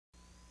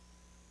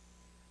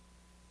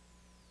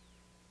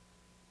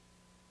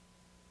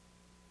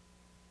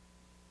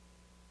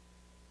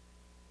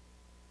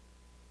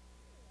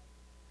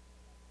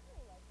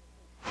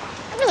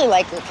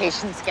like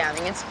location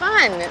scouting. It's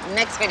fun. The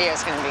next video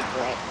is going to be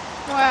great.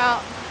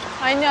 Well,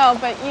 I know,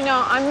 but you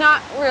know, I'm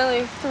not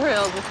really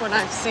thrilled with what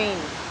I've seen.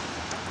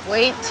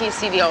 Wait till you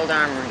see the old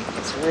armory.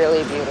 It's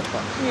really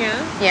beautiful.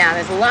 Yeah? Yeah,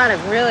 there's a lot of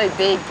really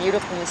big,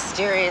 beautiful,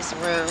 mysterious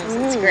rooms.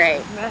 It's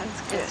great.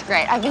 That's good. It's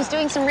great. I've been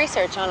doing some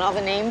research on all the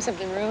names of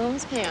the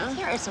rooms. Yeah.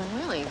 There are some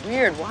really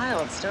weird,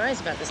 wild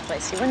stories about this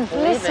place. You wouldn't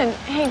believe it. Listen,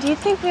 hey, do you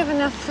think we have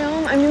enough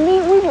film? I mean,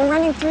 we've been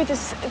running through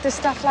this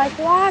stuff like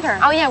water.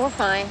 Oh, yeah, we're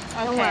fine.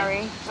 Okay. Don't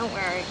worry. Don't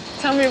worry.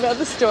 Tell me about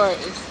the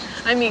stories.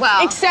 I mean,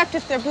 well, except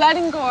if they're blood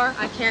and gore,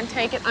 I can't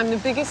take it. I'm the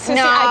biggest sissy.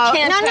 No, I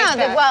can't take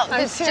that. Well,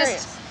 I'm it's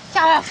serious. just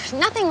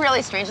nothing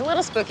really strange. A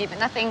little spooky, but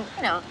nothing.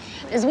 You know,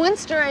 there's one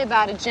story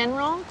about a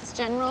general. This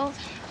general,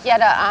 he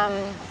had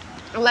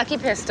a lucky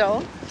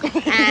pistol,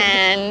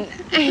 and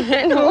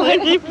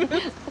lucky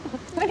pistol.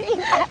 What are you?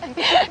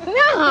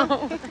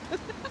 No.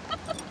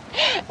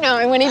 No,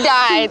 and when he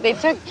died, they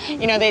took,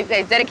 you know, they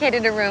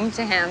dedicated a room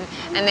to him,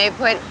 and they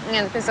put, you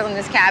know, the pistol in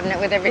this cabinet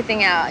with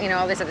everything else, you know,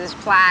 all this, there's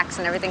plaques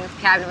and everything. The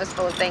cabinet was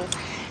full of things.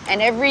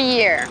 And every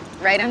year,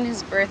 right on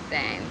his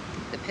birthday,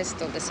 the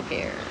pistol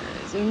disappears.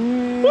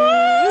 And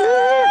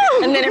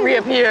then it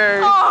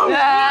reappears. Oh,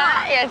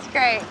 yeah, it's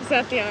great. Is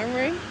that the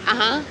armory?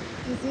 Uh-huh.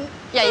 Is it?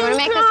 Yeah, you want to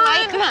make this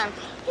light? Come on.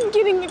 I'm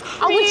getting the creeps.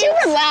 Oh, would you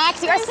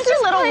relax? You are such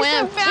a little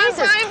wimp.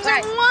 Jesus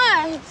Christ.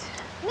 What?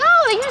 No,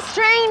 these are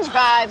strange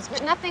vibes,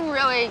 but nothing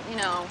really, you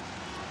know,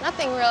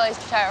 nothing really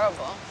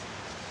terrible.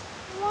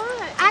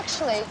 What?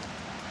 Actually,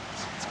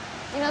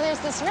 you know, there's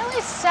this really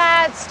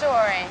sad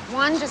story.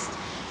 One just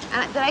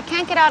that I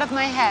can't get out of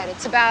my head.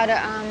 It's about a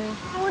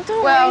Oh,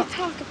 don't well, worry,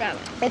 talk about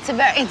it.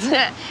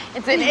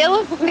 it's an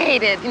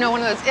ill-fated, you know,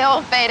 one of those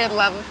ill-fated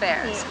love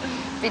affairs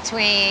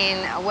between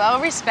a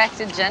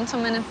well-respected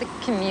gentleman of the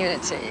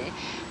community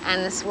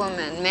and this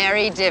woman,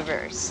 Mary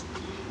Divvers.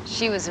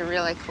 She was a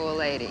really cool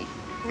lady.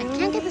 I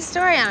can't get the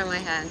story out of my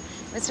head.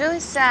 It's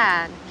really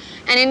sad.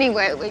 And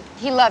anyway,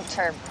 he loved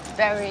her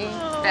very,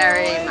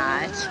 very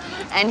much.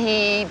 And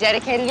he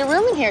dedicated a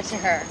room in here to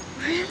her.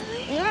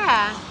 Really?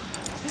 Yeah.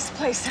 This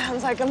place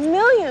sounds like a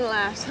million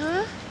laughs,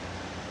 huh?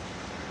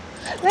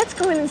 Let's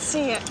go in and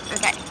see it.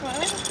 Okay.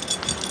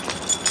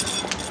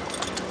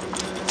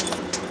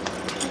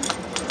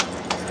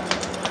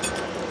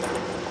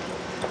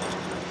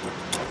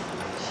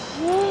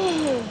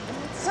 Gee,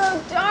 it's so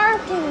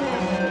dark in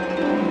there.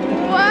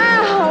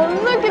 Wow,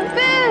 look at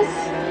this.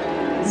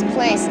 This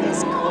place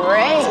is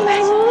great. It's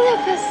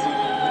magnificent.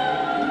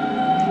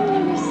 I've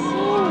never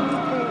seen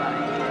anything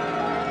like it.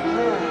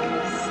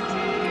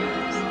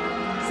 Stairs.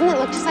 Doesn't it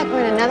look just like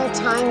we're in another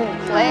time and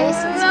place?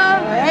 It's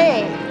love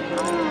great.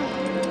 Oh.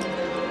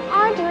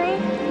 Audrey,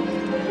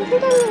 you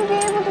think I'm going to be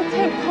able to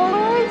take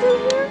Polaroids in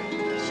here?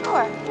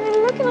 Sure. I mean,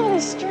 look at all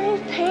these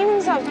strange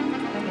paintings of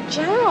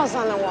generals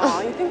on the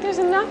wall. You think there's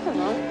enough of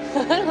them? I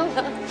don't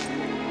know.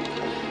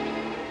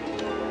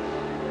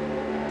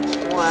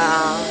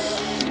 Wow.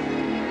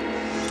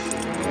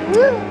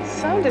 Woo,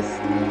 so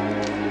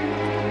distinct.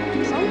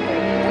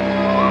 Something.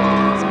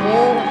 It's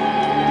beautiful.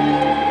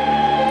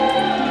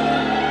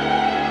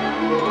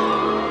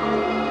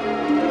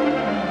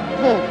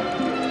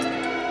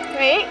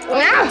 Wait.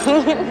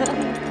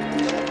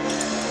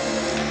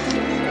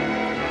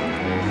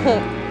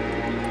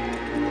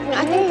 I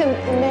think the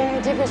Mary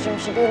Divvers room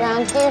should be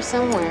around here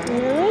somewhere.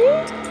 Really?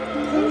 I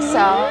think so. I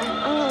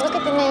don't know, look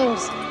at the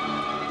names.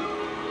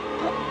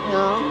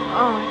 No?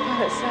 Oh, I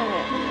thought it said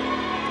it.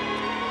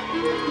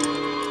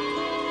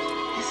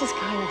 This is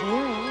kind of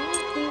eerie.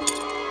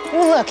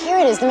 Oh, look, here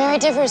it is, the Mary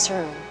Divvers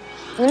room.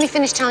 Let me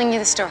finish telling you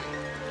the story.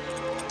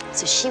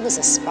 So she was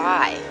a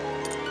spy.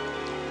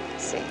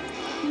 See,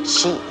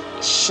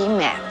 she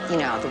met, you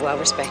know, the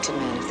well-respected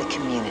men of the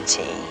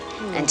community,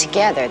 and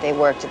together they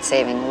worked at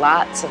saving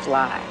lots of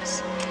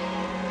lives.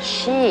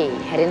 She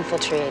had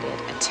infiltrated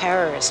a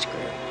terrorist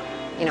group,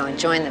 you know, and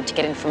joined them to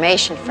get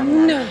information from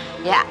them. No.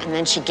 Yeah, and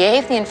then she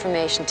gave the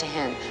information to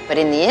him, but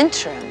in the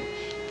interim,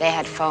 they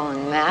had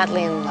fallen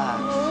madly in love.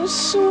 Oh,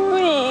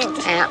 sweet.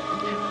 And,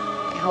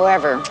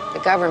 however, the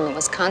government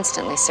was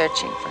constantly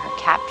searching for her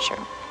capture.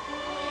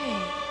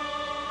 Wait.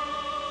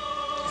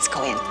 Let's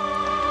go in.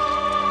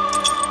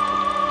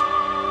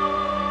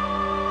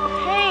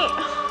 Hey,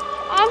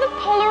 all the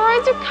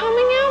Polaroids are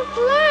coming out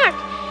black.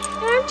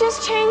 And I've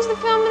just changed the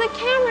film of the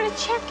camera to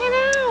check it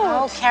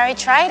out. Oh, Carrie,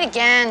 try it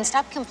again.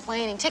 Stop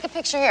complaining. Take a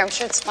picture here. I'm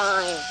sure it's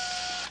fine.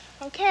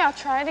 Okay, I'll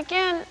try it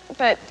again.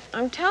 But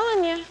I'm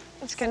telling you,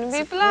 it's going to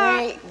be black.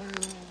 Great room.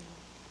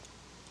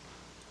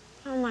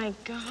 Oh, my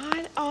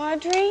God,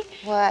 Audrey.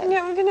 What? You're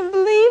never going to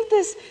believe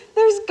this.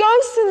 There's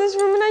ghosts in this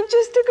room, and I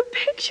just took a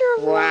picture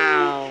of one.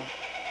 Wow.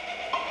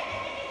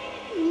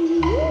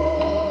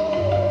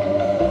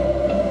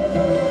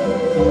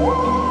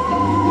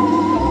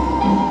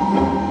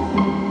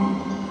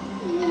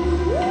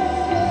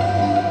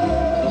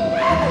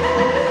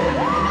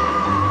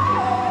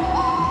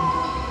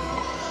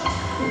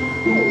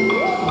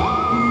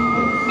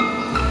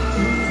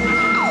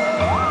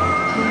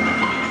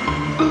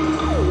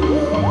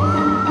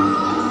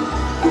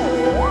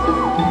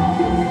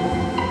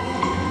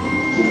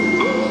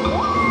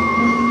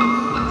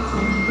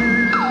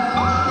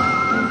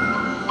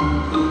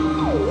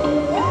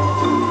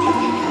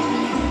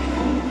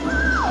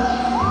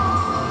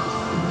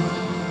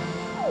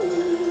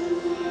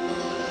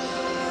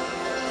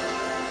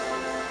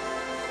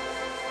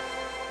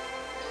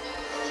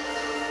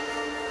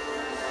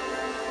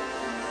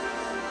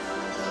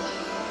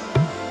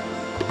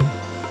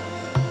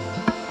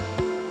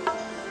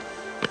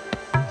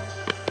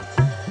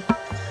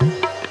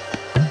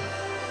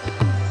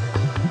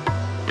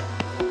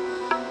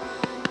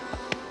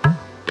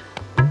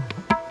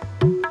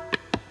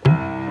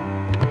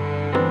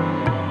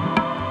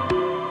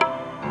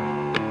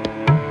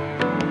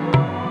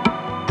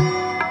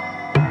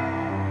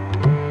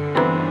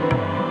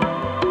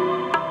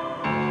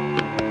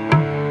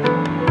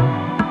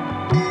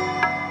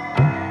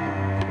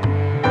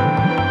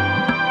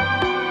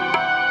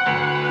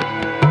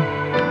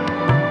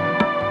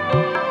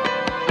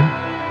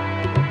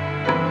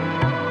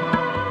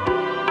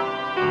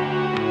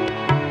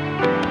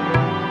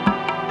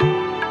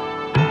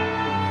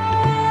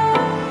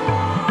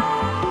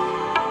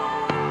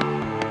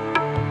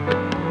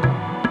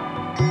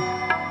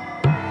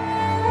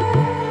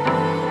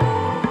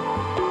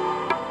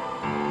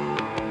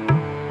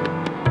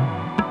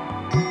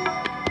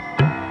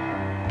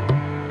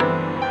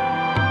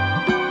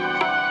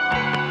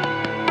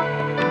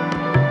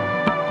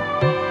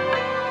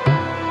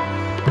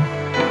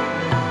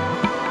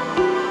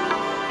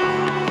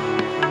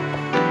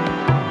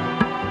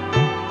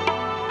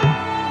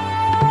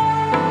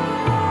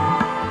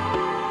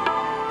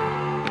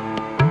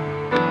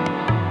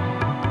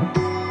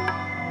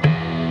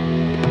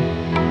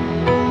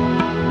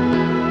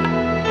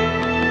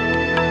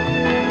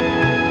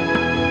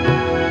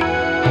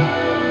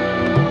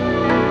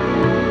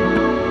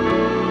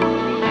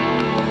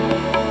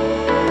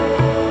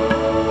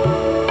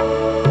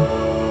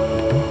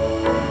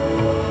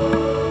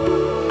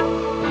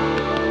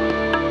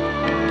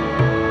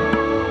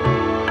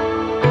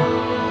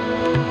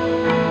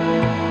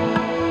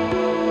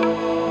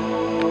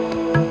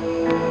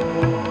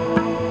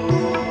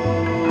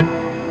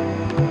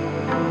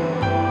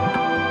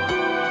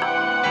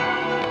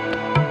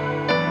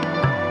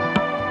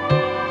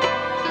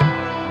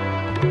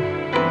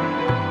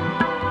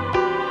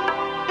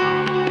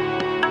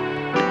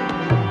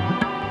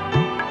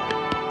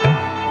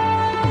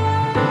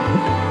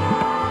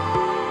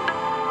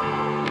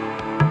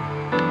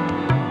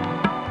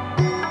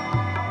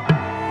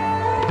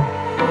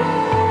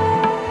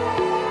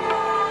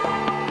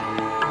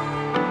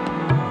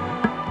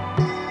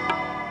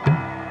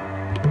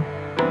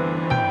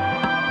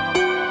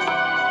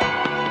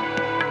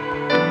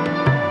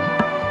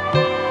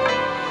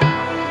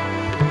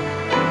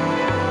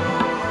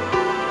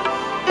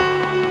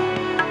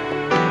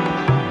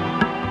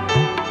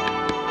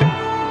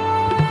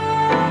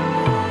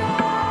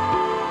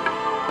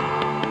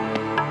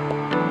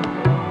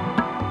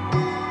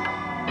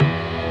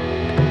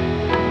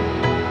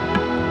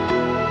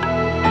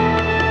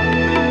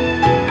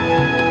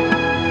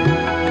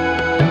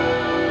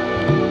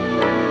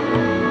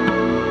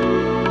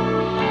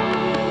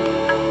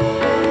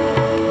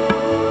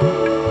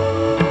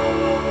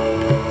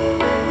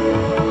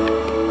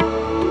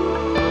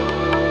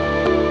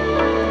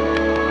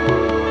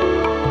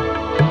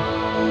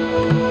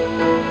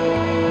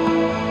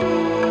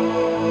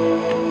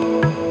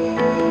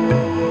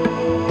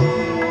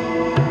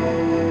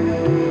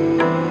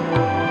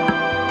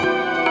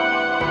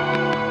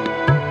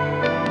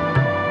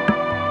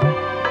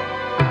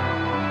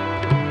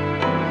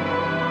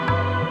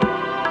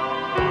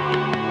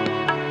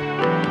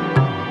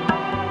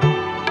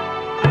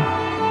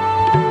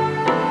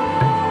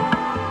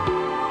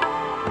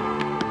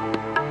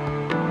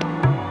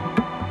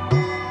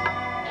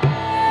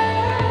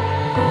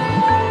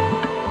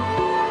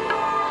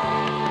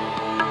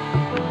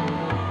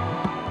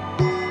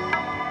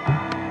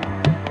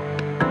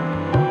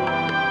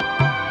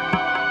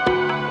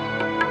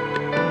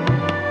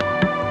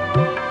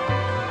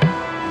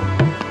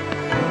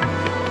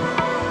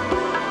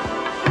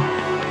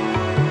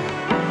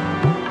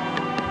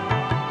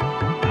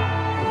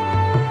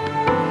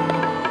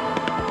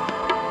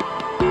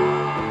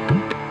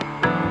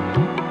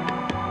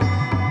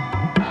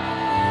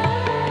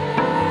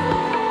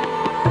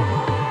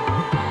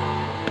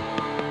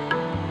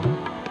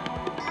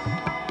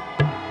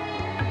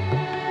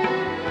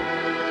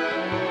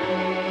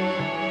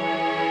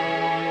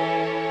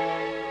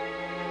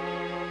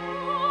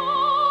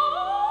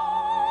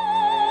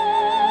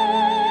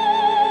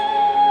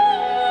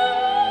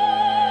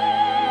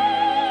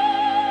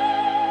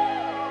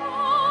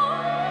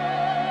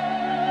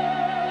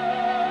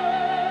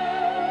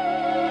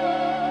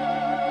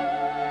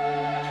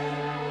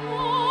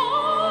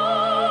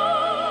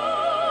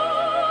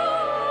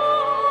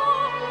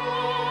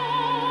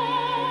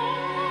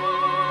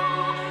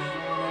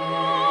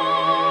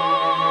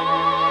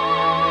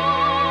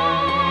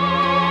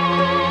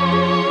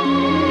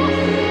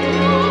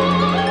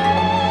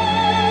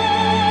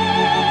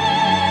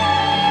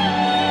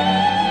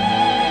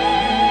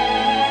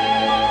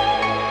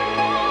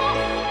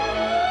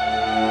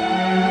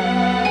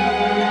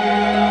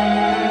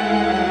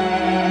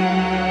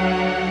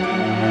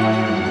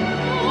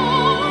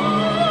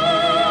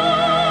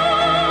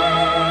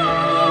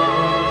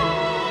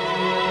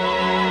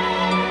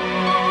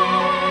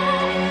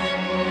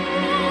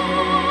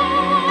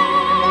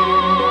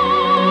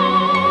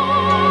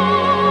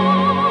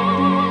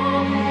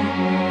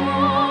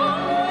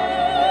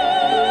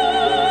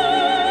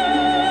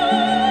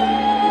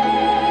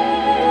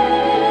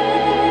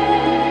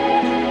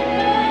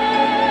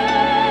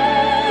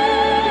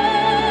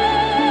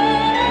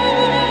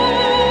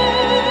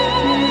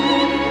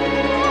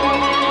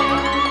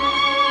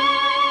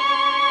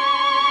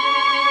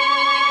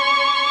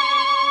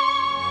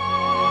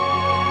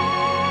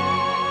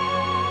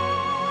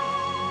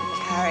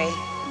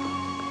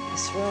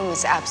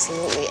 is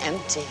absolutely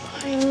empty.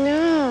 I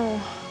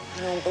know.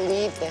 I don't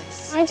believe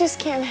this. I just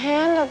can't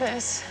handle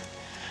this.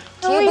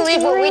 Do you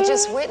believe what we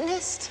just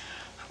witnessed?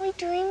 Are we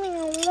dreaming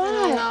or what? I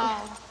don't know.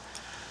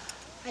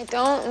 I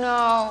don't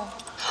know.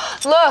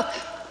 Look.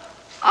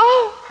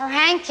 Oh. Her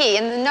hanky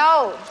in the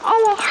note.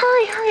 Oh, well,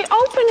 hurry, hurry.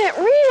 Open it.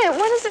 Read it.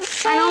 What does it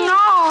say? I don't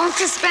know.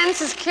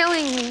 Suspense is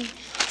killing me.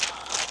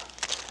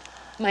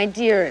 My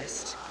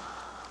dearest,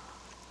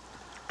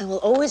 I will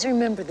always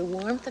remember the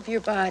warmth of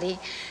your body,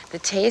 the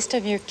taste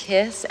of your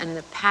kiss, and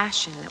the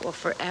passion that will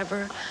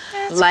forever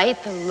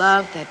light the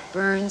love that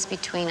burns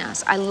between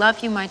us. I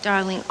love you, my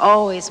darling,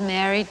 always,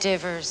 Mary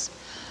Divvers.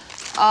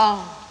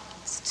 Oh,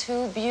 it's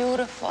too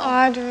beautiful.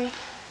 Audrey.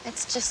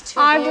 It's just too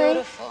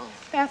beautiful.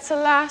 That's the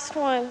last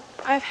one.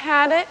 I've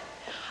had it.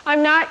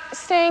 I'm not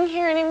staying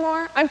here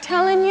anymore. I'm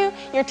telling you,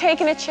 you're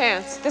taking a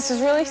chance. This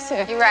is really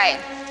sick. You're right.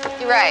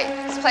 You're right.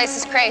 This place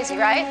is crazy,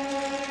 right?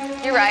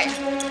 You're right.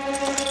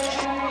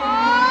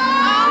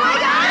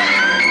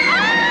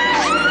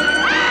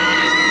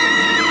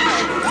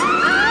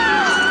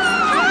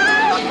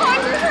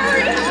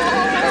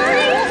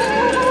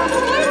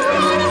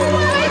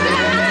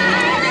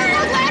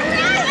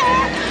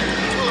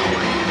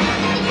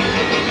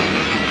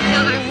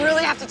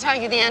 Tell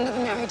you the end of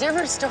the Mary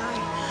Divvers story.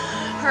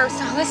 Her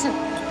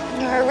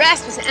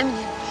arrest was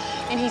imminent,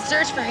 and he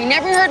searched for her. He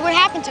never heard what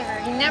happened to her.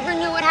 He never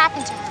knew what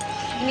happened to her,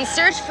 and he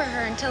searched for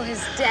her until his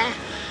death.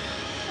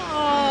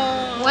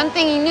 Oh. One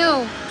thing he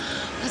knew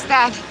was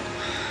that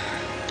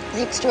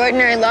The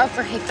extraordinary love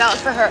he felt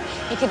for her,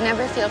 he could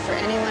never feel for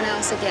anyone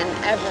else again,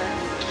 ever.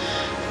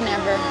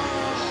 Never.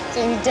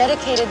 So he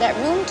dedicated that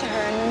room to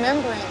her in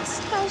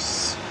remembrance.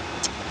 Yes.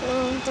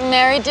 The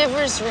Mary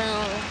Divvers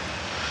room.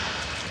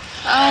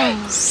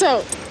 Oh.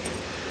 So,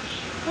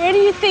 what do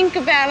you think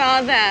about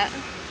all that?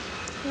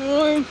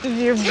 Warmth of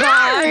your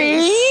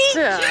body.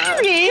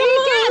 Carrie,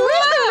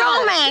 where's the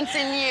romance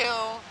in you?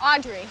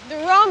 Audrey, the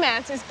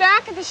romance is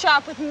back at the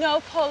shop with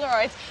no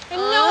Polaroids. And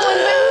no one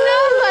but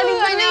nobody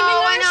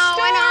believing I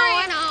know.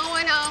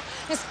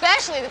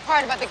 Especially the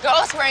part about the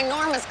ghost wearing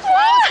Norma's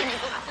clothes.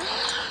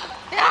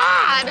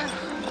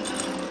 God.